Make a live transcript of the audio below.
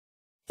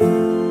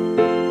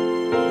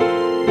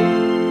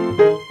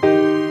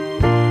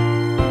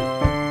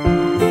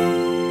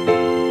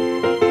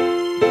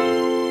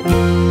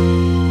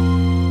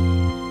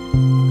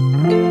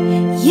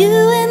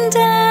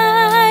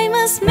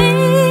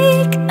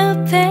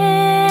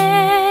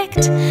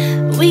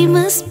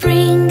Jesus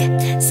bring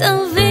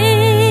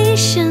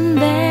salvation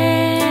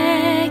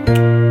back.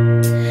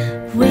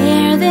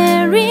 Where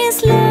there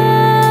is love,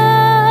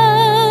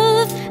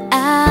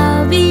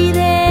 I'll be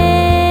there.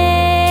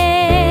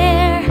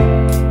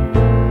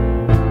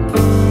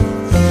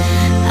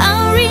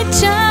 I'll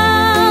reach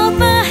out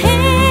my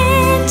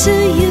hand to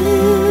you.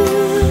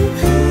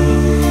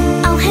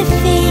 I'll have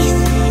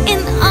faith in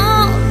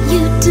all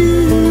you do.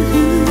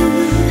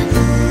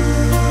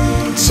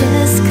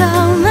 Just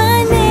call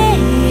my name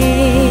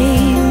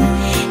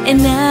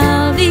and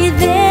I'll be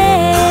there.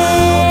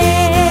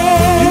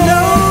 You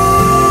know,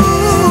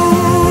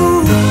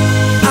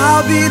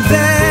 I'll be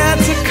there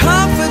to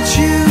comfort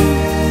you,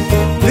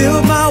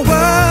 build my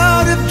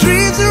world of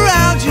dreams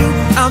around you.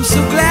 I'm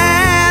so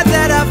glad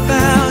that I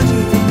found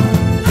you.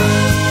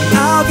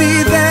 I'll be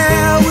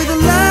there with a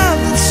love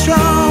that's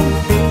strong.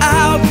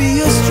 I'll be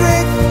your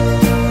strength.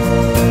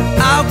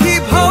 I'll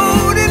keep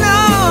holding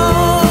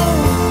on.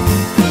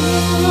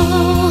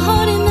 Oh,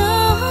 holding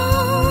on,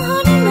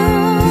 holding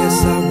on. Yes,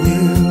 I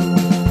will.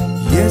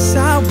 Yes, I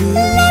will.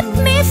 Let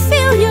me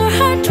fill your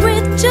heart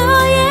with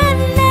joy and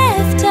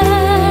laughter.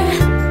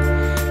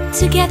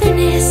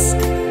 Togetherness,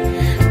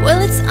 well,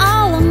 it's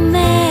all I'm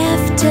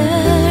after.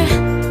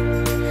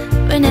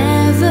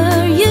 Whenever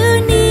you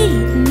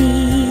need me,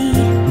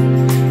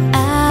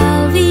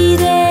 I'll be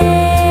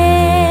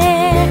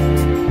there.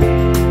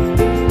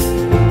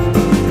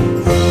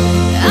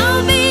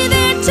 I'll be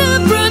there to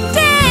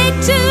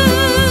protect you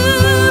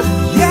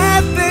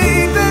Yeah,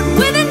 baby.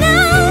 with an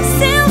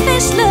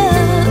unselfish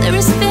love that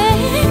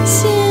respects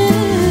you.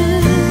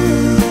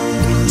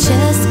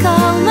 Just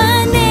call my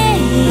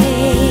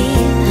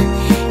name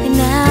and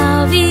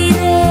I'll be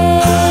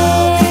there.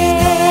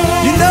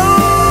 You know,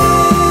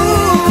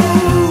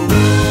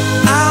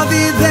 I'll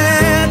be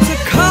there to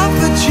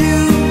comfort you,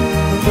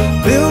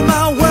 build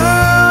my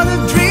world of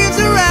dreams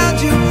around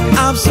you.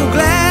 I'm so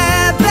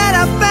glad that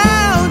I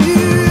found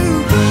you.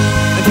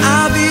 And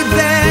I'll be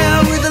there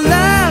with a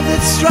love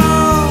that's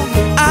strong.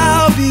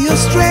 I'll be your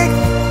strength.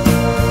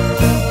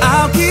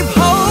 I'll keep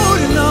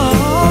holding on.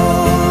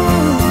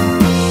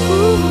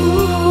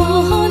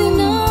 Ooh, holding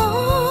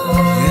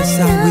on. Yes,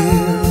 I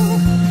will.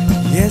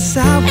 Yes, I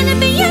And will.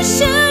 if you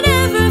should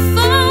ever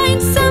find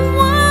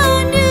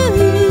someone new,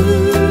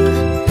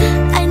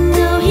 I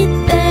know he'd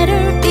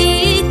better be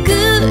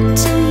good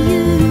to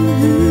you.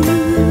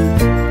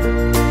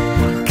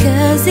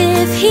 'Cause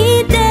if he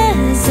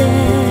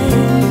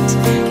doesn't,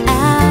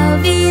 I'll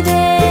be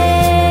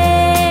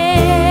there.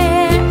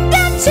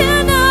 Don't you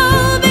know,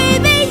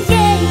 baby,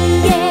 yeah,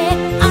 yeah,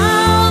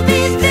 I'll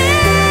be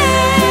there.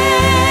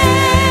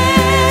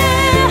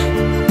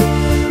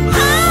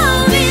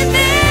 I'll be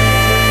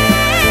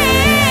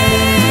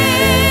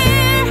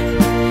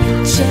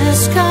there.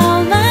 Just call